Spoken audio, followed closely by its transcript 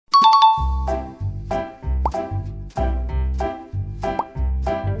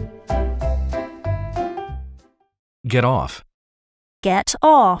Get off. Get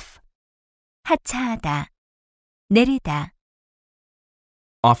off. 하차하다. 내리다.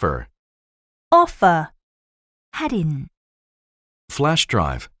 Offer. Offer. 할인. Flash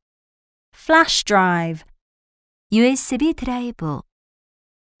drive. Flash drive. USB 드라이브.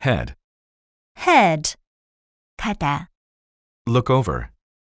 Head. Head. 가다. Look over.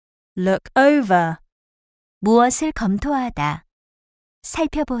 Look over. 무엇을 검토하다.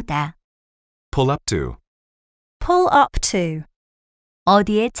 살펴보다. Pull up to. Pull up to.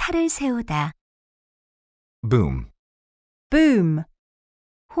 어디에 차를 세우다. Boom. Boom.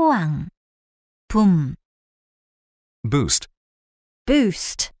 호황. 붐. Boost.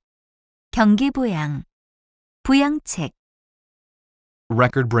 Boost. 경기부양. 부양책.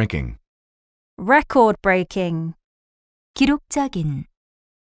 Record breaking. Record breaking. 기록적인.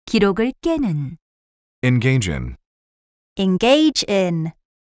 기록을 깨는. Engage in. Engage in.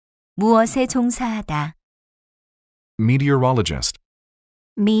 무엇에 종사하다. Meteorologist.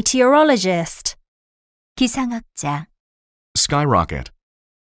 Meteorologist. 기상학자. Skyrocket.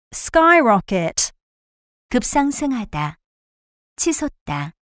 Skyrocket. 급상승하다.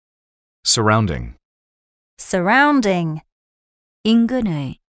 치솟다. Surrounding. Surrounding.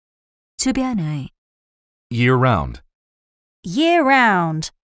 인근의. 주변의. Year round. Year round.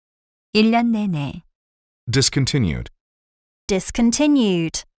 1년 내내. Discontinued.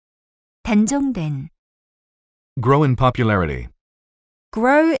 Discontinued. 단종된. Grow in popularity.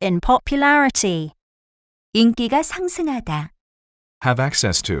 Grow in popularity. 인기가 상승하다. Have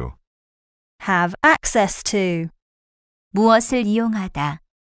access to. Have access to. 무엇을 이용하다.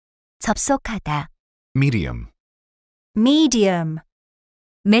 접속하다. Medium. Medium.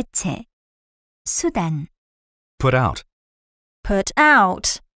 매체. 수단. Put out. Put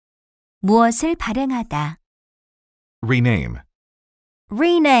out. 무엇을 발행하다. Rename.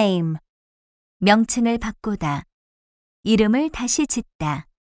 Rename. 명칭을 바꾸다. 이름을 다시 짓다.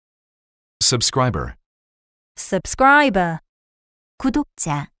 Subscriber. Subscriber.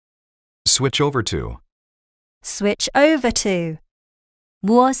 구독자. Switch over to. Switch over to.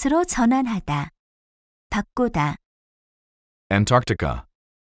 무엇으로 전환하다. 바꾸다. Antarctica.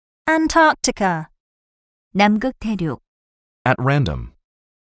 Antarctica. 남극 대륙. At random.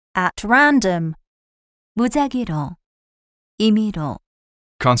 At random. 무작위로. 임의로.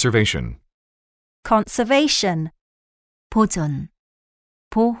 Conservation. Conservation. 보존.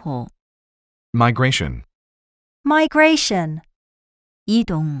 보호. Migration. Migration.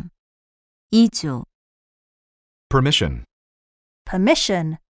 이동. 이주. Permission.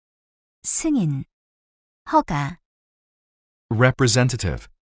 Permission. 승인. 허가. Representative.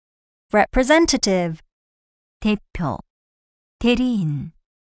 Representative. 대표. 대리인.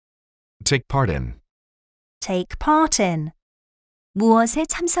 Take part in. Take part in. 무엇에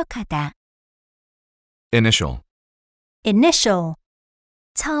참석하다. Initial. Initial.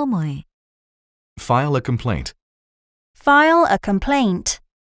 처음의. File a complaint. File a complaint.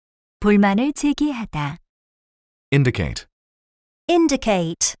 불만을 제기하다. Indicate.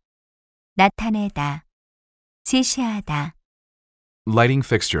 Indicate. 나타내다. 제시하다. Lighting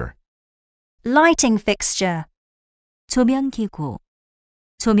fixture. Lighting fixture. 조명기구.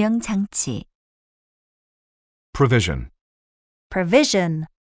 조명장치. Provision. Provision.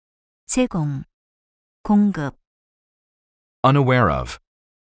 제공. 공급. Unaware of.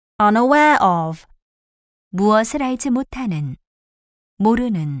 Unaware of. 무엇을 알지 못하는.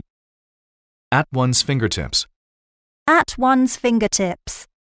 모르는. At one's fingertips. At one's fingertips.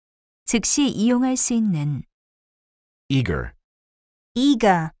 즉시 이용할 수 있는. Eager.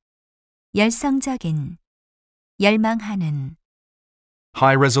 Eager. 열성적인. 열망하는.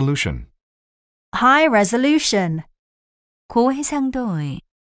 High resolution. High resolution. 고해상도의.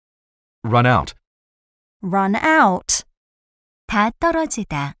 Run out. Run out. 다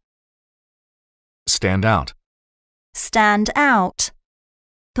떨어지다. Stand out. Stand out.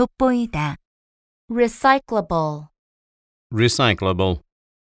 돋보이다. Recyclable. Recyclable.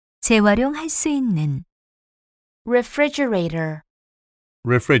 재활용할 수 있는. Refrigerator.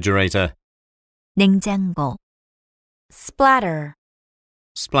 Refrigerator. 냉장고. Splatter.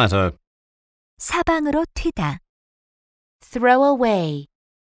 Splatter. 사방으로 튀다. Throw away.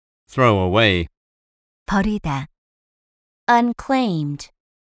 Throw away. 버리다. Unclaimed.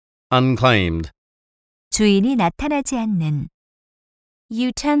 Unclaimed. 주인이 나타나지 않는.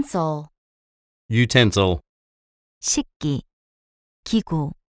 Utensil. Utensil. 식기.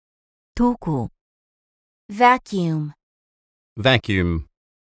 기구. 도구. Vacuum. Vacuum.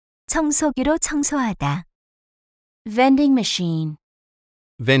 청소기로 청소하다. Vending machine.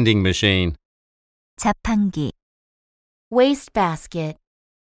 Vending machine. 자판기. Wastebasket.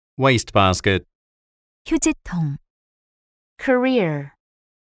 Wastebasket. 휴지통. career,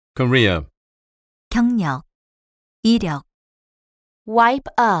 career, 경력, 이력, wipe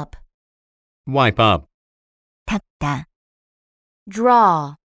up, wipe up, 닦다,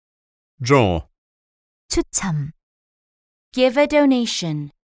 draw, draw, 추첨, give a donation,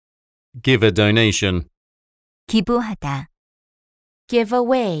 give a donation, 기부하다, give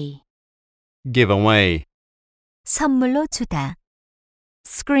away, give away, 선물로 주다,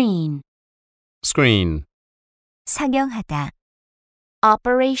 screen, screen, 상영하다,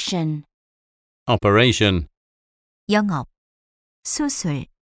 operation, operation, 영업, 수술,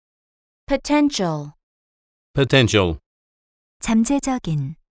 potential, potential,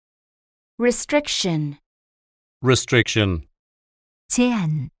 잠재적인, restriction, restriction,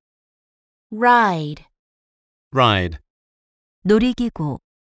 제한, ride, ride, 놀이기구,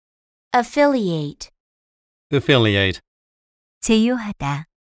 affiliate, affiliate, 제휴하다,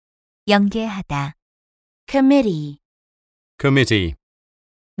 연계하다, committee, committee,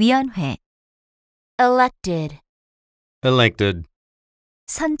 위원회, elected, elected,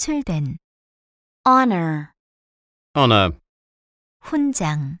 선출된, honor, honor,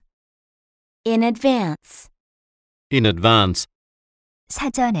 훈장, in advance, in advance,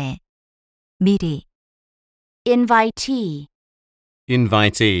 사전에, 미리, invitee,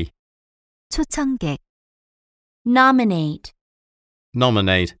 invitee, 초청객, nominate,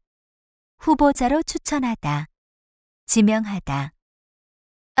 nominate, 후보자로 추천하다, 지명하다,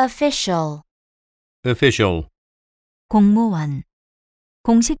 official, official, 공무원,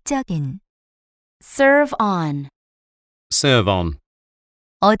 공식적인, serve on, serve on,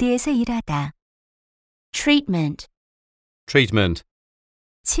 어디에서 일하다, treatment, treatment,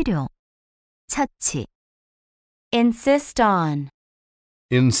 치료, 처치, insist on,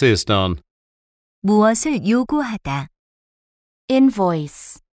 insist on, 무엇을 요구하다,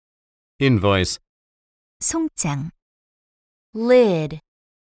 invoice, invoice, 송장, lid,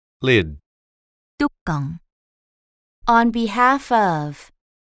 lid, 뚜껑, on behalf of,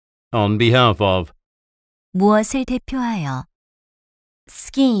 on behalf of, 무엇을 대표하여,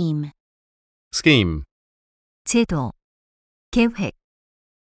 scheme, scheme, 제도, 계획,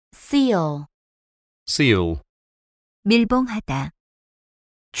 seal, seal, 밀봉하다,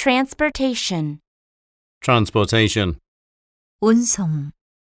 transportation, transportation, 운송,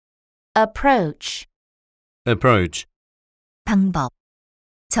 approach, approach, 방법,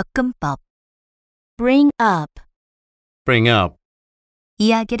 접근법, bring up, bring up,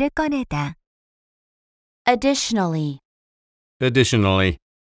 이야기를 꺼내다, additionally, additionally,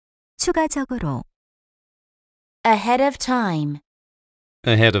 추가적으로, ahead of time,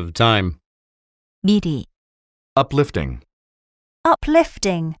 ahead of time, 미리, uplifting,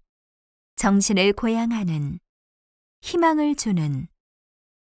 uplifting, 정신을 고양하는, 희망을 주는,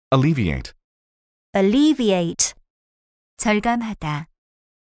 alleviate, alleviate, 절감하다,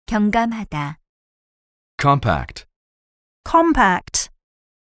 경감하다, compact, compact,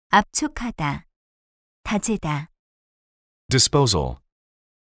 압축하다, 다지다, disposal,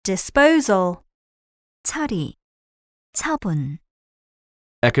 disposal, 처리, 처분,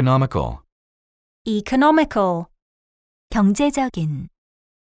 economical, economical, 경제적인,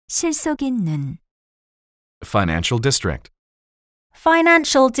 실속 있는, financial district,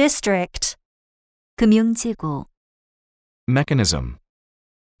 financial district, 금융지구, mechanism,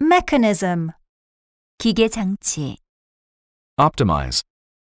 mechanism, 기계장치, optimize,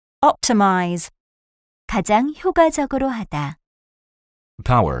 optimize, 가장 효과적으로 하다,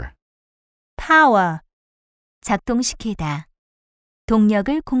 power, power, 작동시키다,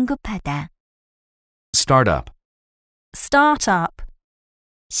 동력을 공급하다, startup, startup,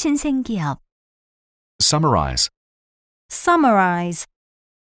 신생기업, summarize, summarize,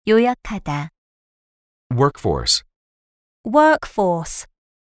 요약하다, workforce, workforce,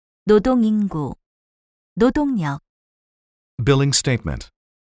 노동인구, 노동력, billing statement,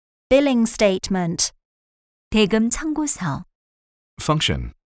 billing statement, 대금 청구서,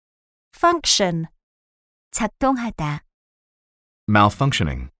 function, function, 작동하다,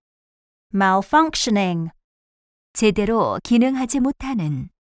 malfunctioning, malfunctioning, 제대로 기능하지 못하는,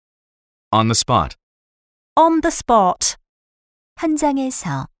 on the spot, on the spot,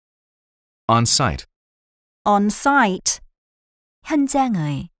 현장에서, on site, on site,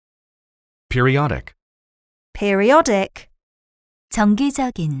 현장의, periodic, periodic,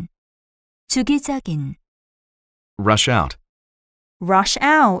 정기적인, 주기적인, rush out, rush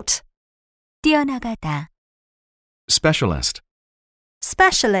out, 뛰어나가다, specialist,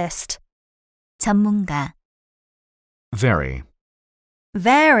 specialist, 전문가, vary,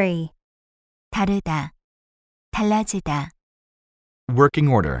 vary, 다르다, 달라지다, working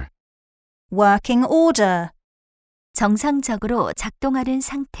order, working order, 정상적으로 작동하는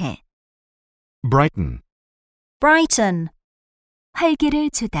상태. brighten, brighten.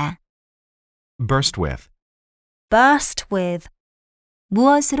 활기를 주다. burst with, burst with.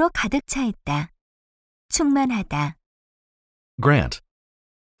 무엇으로 가득 차 있다. 충만하다. grant,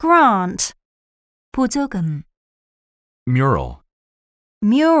 grant. 보조금. mural,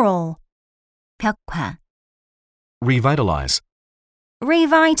 mural. 벽화. revitalize,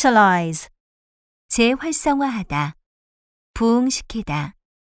 revitalize. 재활성화하다. 부흥시키다.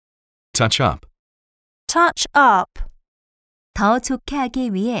 touch up, touch up. 더 좋게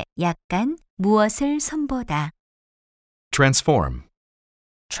하기 위해 약간 무엇을 손보다. transform,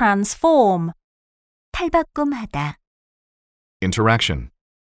 transform. 탈바꿈하다. interaction,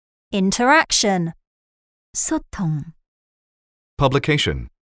 interaction. 소통. publication,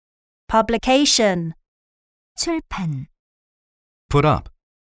 publication. 출판. put up,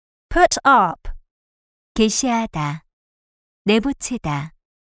 put up. 게시하다. 내붙이다.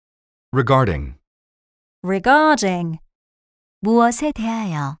 regarding, regarding. 무엇에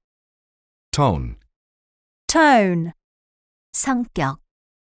대하여. tone, tone. 성격.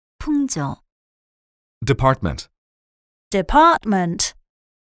 풍조. department, department.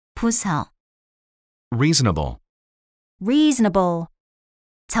 부서. reasonable, reasonable.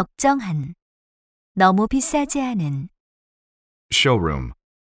 적정한. 너무 비싸지 않은. showroom,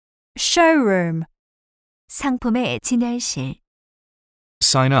 showroom. 상품의 진열실.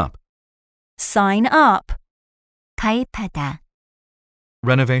 sign up, sign up. 가입하다.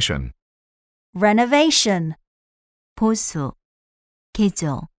 renovation, renovation. 보수.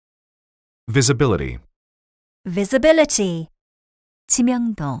 개조. visibility, visibility.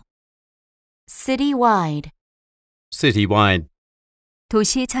 지명도. citywide. Citywide.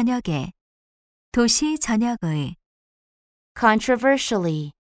 도시 전역에. 도시 전역의.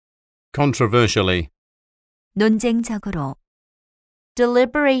 controversially. Controversially. 논쟁적으로.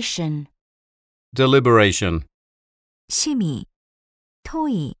 deliberation. Deliberation. 심의.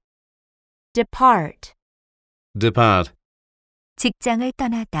 토의. depart. Depart. 직장을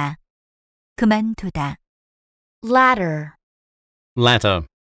떠나다. 그만두다. ladder. Latter.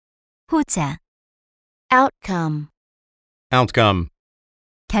 후자. outcome. Outcome.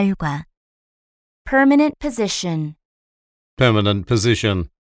 결과. permanent position. Permanent position.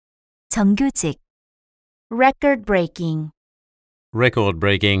 정규직. record breaking. Record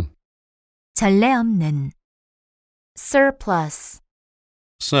breaking. 전례 없는. surplus.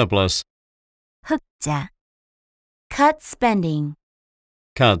 Surplus. 흑자. cut spending.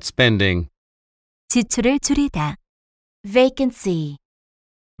 Cut spending. 지출을 줄이다. vacancy.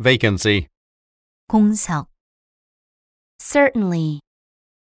 Vacancy. 공석. certainly.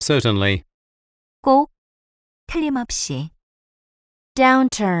 Certainly. 꼭. 틀림없이.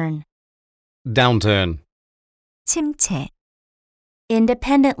 downturn. Downturn. 침체.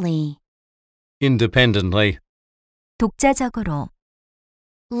 independently. Independently. 독자적으로.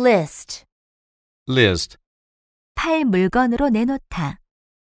 list. List. 팔 물건으로 내놓다.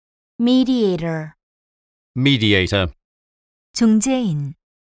 mediator. Mediator. 중재인.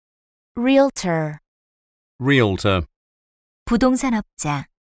 realtor. Realtor. 부동산업자.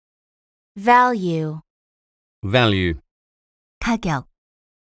 value. Value. 가격.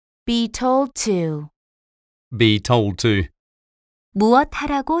 be told to. Be told to. 무엇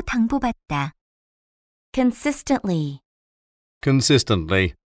하라고 당부받다. consistently.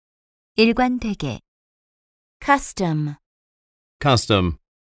 Consistently. 일관되게. custom. Custom.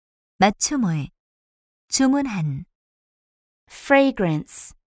 맞춤을. 주문한.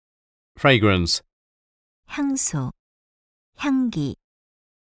 fragrance. Fragrance. 향수. 향기.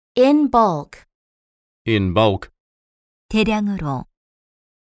 in bulk. In bulk. 대량으로.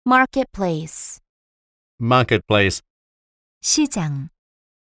 marketplace. Marketplace. 시장.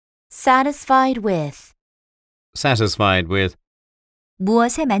 satisfied with. Satisfied with.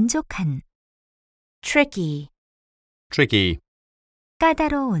 무엇에 만족한. tricky. Tricky.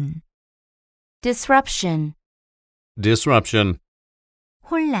 까다로운. disruption. Disruption.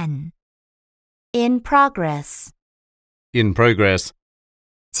 혼란. In progress. In progress.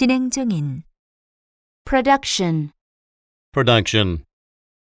 진행 중인. Production. Production.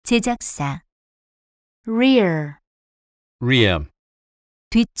 제작사. Rear. Rear.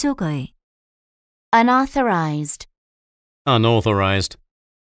 뒤쪽의. Unauthorized. Unauthorized.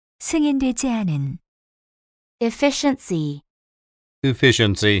 승인되지 않은. Efficiency.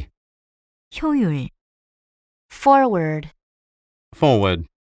 Efficiency. 효율. Forward. Forward.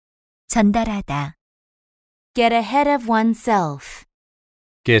 전달하다. Get ahead of oneself.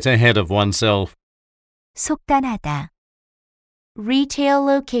 Get ahead of oneself. 속단하다. Retail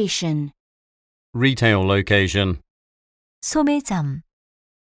location. Retail location. 소매점,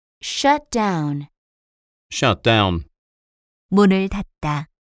 shut down, Shut down. 문을 닫다,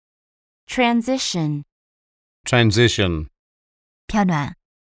 transition, Transition. 변화,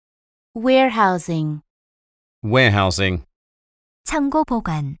 warehousing, Warehousing. 창고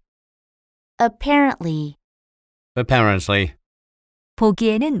보관, apparently, Apparently.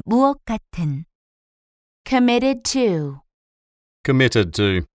 보기에는 무엇 같은, committed to, Committed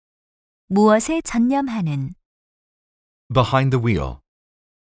to. 무엇에 전념하는, Behind the wheel.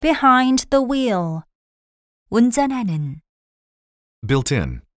 behind the wheel, 운전하는, Built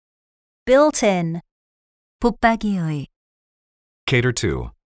in. built in, 붙박이의, Cater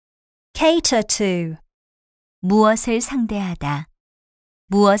to. cater to, 무엇을 상대하다,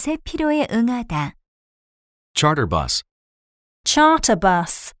 무엇의 필요에 응하다, Charter bus. charter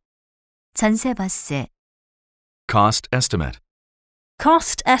bus, 전세버스, Cost estimate.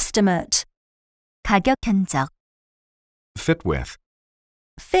 cost estimate, 가격 견적, Fit with.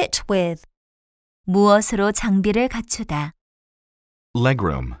 fit with, 무엇으로 장비를 갖추다,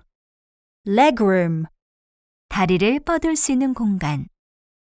 Legroom. legroom, 다리를 뻗을 수 있는 공간,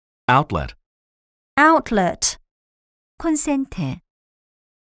 Outlet. outlet, 콘센트,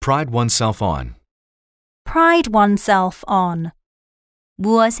 Pride oneself on. pride oneself on,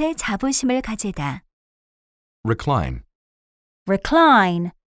 무엇에 자부심을 가지다, Recline.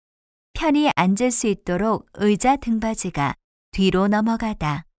 recline, 편히 앉을 수 있도록 의자 등받이가 뒤로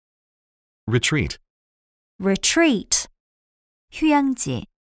넘어가다, Retreat. retreat, 휴양지,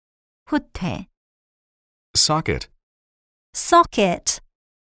 후퇴, Socket. socket,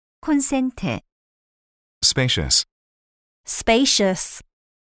 콘센트, Spacious. spacious,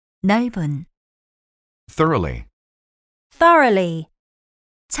 넓은, Thoroughly. thoroughly,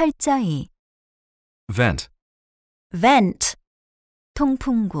 철저히, Vent. vent,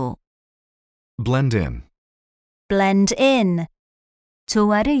 통풍구, Blend in. blend in,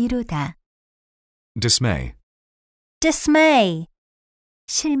 조화를 이루다, Dismay. dismay,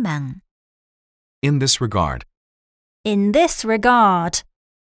 실망, In this regard. in this regard,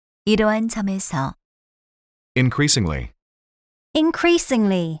 이러한 점에서, Increasingly.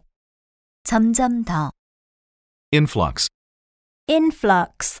 increasingly, 점점 더, Influx.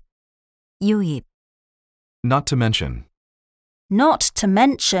 influx, 유입, Not to mention. not to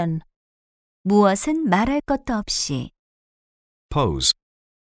mention, 무엇은 말할 것도 없이, Pose.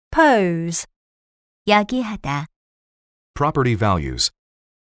 pose, 야기하다, Property values.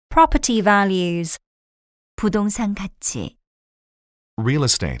 property values, 부동산 가치, Real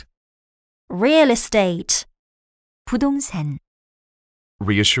estate. real estate, 부동산,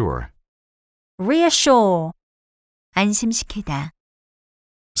 Reassure. reassure, 안심시키다,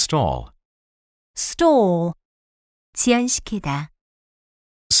 Stall. stall, 지연시키다,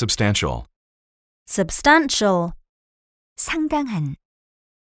 Substantial. substantial, 상당한,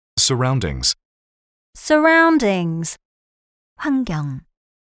 Surroundings. surroundings, 환경,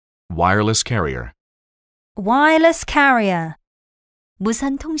 Wireless carrier. wireless carrier,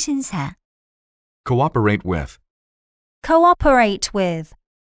 무선 통신사, Cooperate with. cooperate with,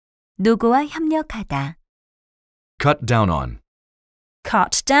 누구와 협력하다, Cut down on.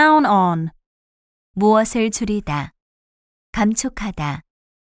 cut down on, 무엇을 줄이다, 감축하다,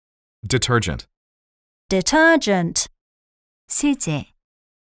 Detergent. detergent, 세제,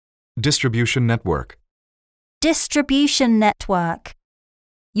 Distribution network. distribution network,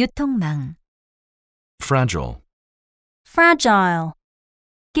 유통망, Fragile. fragile,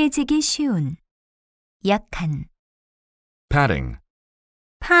 깨지기 쉬운, 약한, Padding.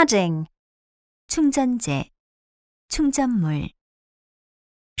 padding, 충전재, 충전물,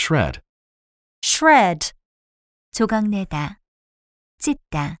 Shred. shred, 조각내다,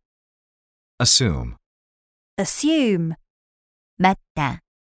 찢다, Assume. assume, 맞다,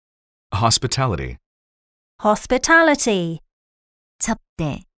 Hospitality. hospitality,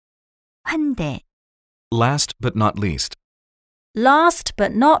 접대, 환대, Last but not least. last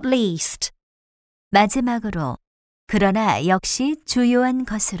but not least, 마지막으로, 그러나 역시 주요한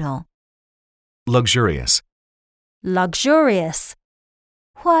것으로, Luxurious. luxurious,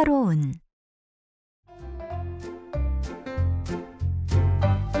 호화로운,